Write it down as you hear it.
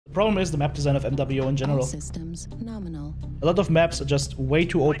The problem is the map design of MWO in general. Systems nominal. A lot of maps are just way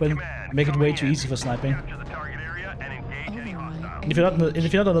too open, make it way too easy for sniping. And if you're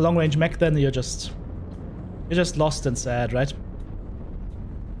not on a long range mech, then you're just lost and sad, right?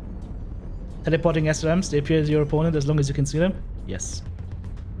 Teleporting SRMs, they appear to your opponent as long as you can see them? Yes.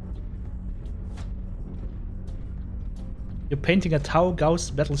 You're painting a Tau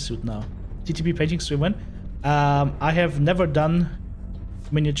Gauss battlesuit now. TTP painting stream when? I have never done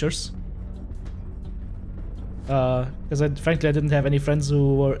miniatures. Because frankly I didn't have any friends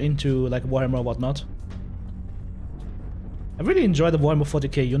who were into like Warhammer or whatnot. I really enjoy the Warhammer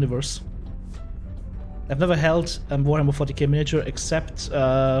 40k universe. I've never held a Warhammer 40k miniature except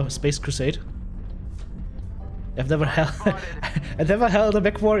Space Crusade. I've never held a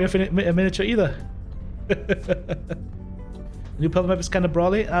Mechwarrior miniature either. New purple map is kind of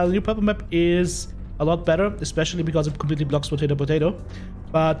brawly. The new purple map is a lot better, especially because it completely blocks potato,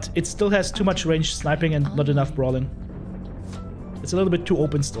 but it still has too much range sniping and not enough brawling. It's a little bit too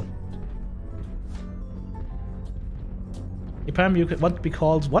open still. Apparently you want to be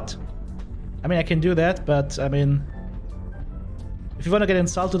called what? I mean, I can do that, but I mean, if you want to get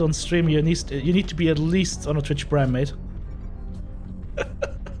insulted on stream, you need to be at least on a Twitch Prime, mate.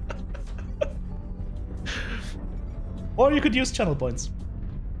 Or you could use channel points.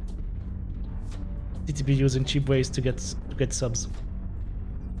 TTB using cheap ways to get subs.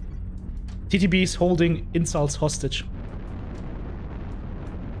 TTB is holding insults hostage.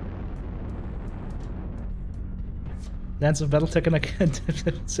 Lands of Battletech and I can't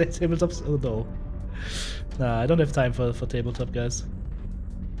say tabletops? Oh no. Nah, I don't have time for tabletop, guys.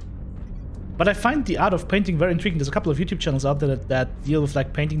 But I find the art of painting very intriguing. There's a couple of YouTube channels out there that deal with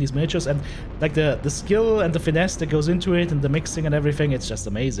like painting these miniatures, and like the skill and the finesse that goes into it and the mixing and everything. It's just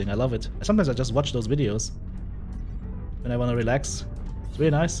amazing. I love it. Sometimes I just watch those videos when I want to relax. It's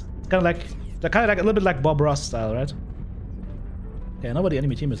really nice. It's kind of like a little bit like Bob Ross style, right? Okay, I know where the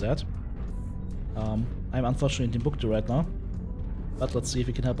enemy team is at. I'm unfortunately in Timbuktu right now, but let's see if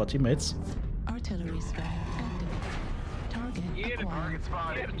we can help our teammates. Artillery strike active. Target acquired. Target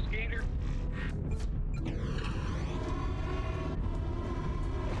spotted.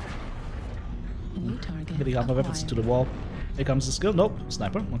 New target Getting out my weapons to the wall. Here comes the skill. Nope,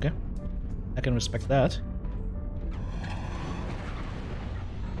 sniper. Okay, I can respect that.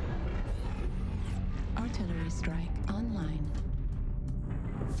 Artillery strike online.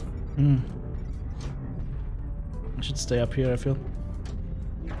 I should stay up here, I feel.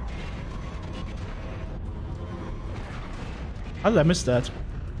 How did I miss that?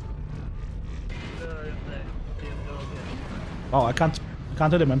 Oh, I can't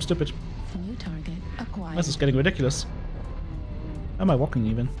hit him, I'm stupid. New target acquired. This is getting ridiculous. How am I walking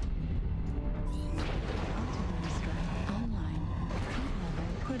even? Artillery strike online. Level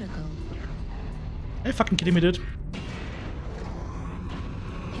critical. Are you fucking kidding me, dude?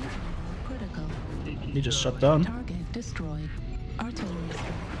 Critical. He just shut down. Target destroyed. Artillery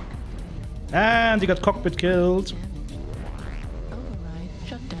strike. And he got cockpit killed. Override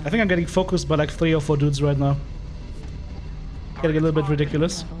shut down. I think I'm getting focused by like 3 or 4 dudes right now. Getting a little bit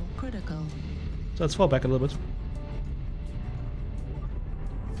ridiculous. Level critical. So let's fall back a little bit.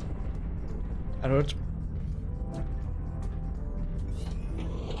 That hurt.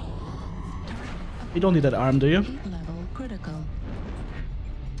 You don't need that arm, do you? Level critical.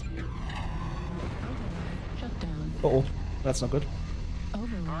 Override shut down. Uh-oh, that's not good.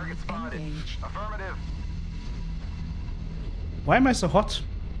 Override engaged. Affirmative. Why am I so hot?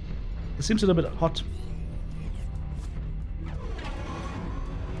 It seems a little bit hot.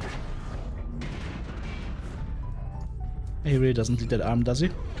 He really doesn't need that arm, does he?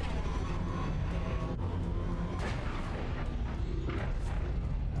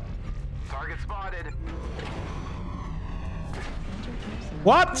 Target spotted.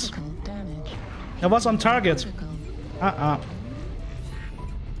 What? Critical damage. I was on target. Critical.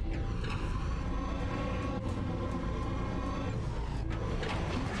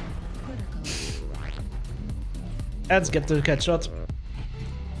 Let's get the headshot.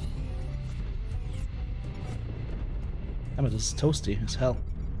 Damn it, this is toasty as hell.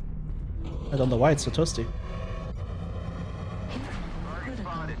 I don't know why it's so toasty. Target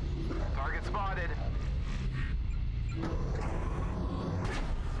spotted. Target spotted.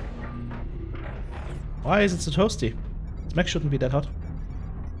 Why is it so toasty? This mech shouldn't be that hot.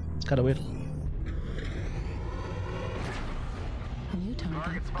 It's kinda weird. New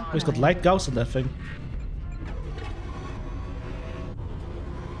target. Oh, he's got light Gauss in that thing.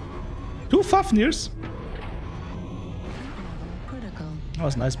 2 Fafnirs? Critical. That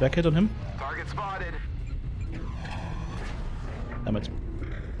was a nice back hit on him. Target spotted. Damn it.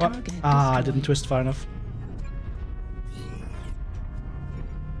 What? Target Ah, I destroyed. didn't twist far enough.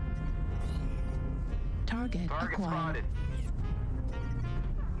 Target Target acquired.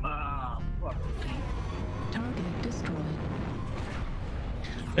 spotted. Target destroyed.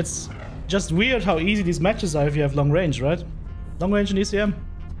 It's just weird how easy these matches are if you have long range, right? Long range in ECM.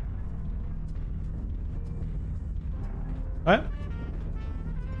 Right?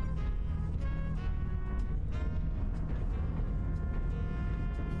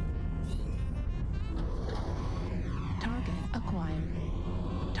 Target acquired.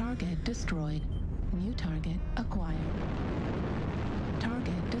 Target destroyed. New target acquired.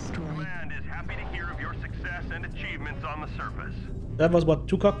 Target destroyed. Command is happy to hear of your success and achievements on the surface. That was what,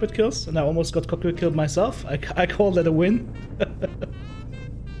 2 cockpit kills? And I almost got cockpit killed myself. I call that a win.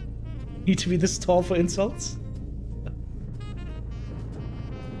 Need to be this tall for insults.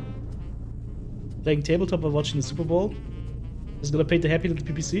 Playing tabletop while watching the Super Bowl is gonna paint a happy little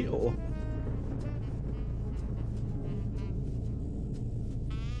PPC? Oh.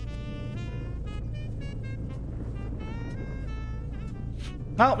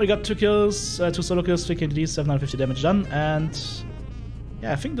 Now we got 2 kills, 2 solo kills, 3 KDDs, 750 damage done, and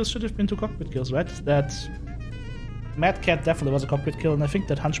yeah, I think those should have been 2 cockpit kills, right? That Mad Cat definitely was a cockpit kill, and I think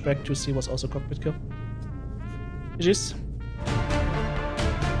that Hunchback 2C was also a cockpit kill. GG's.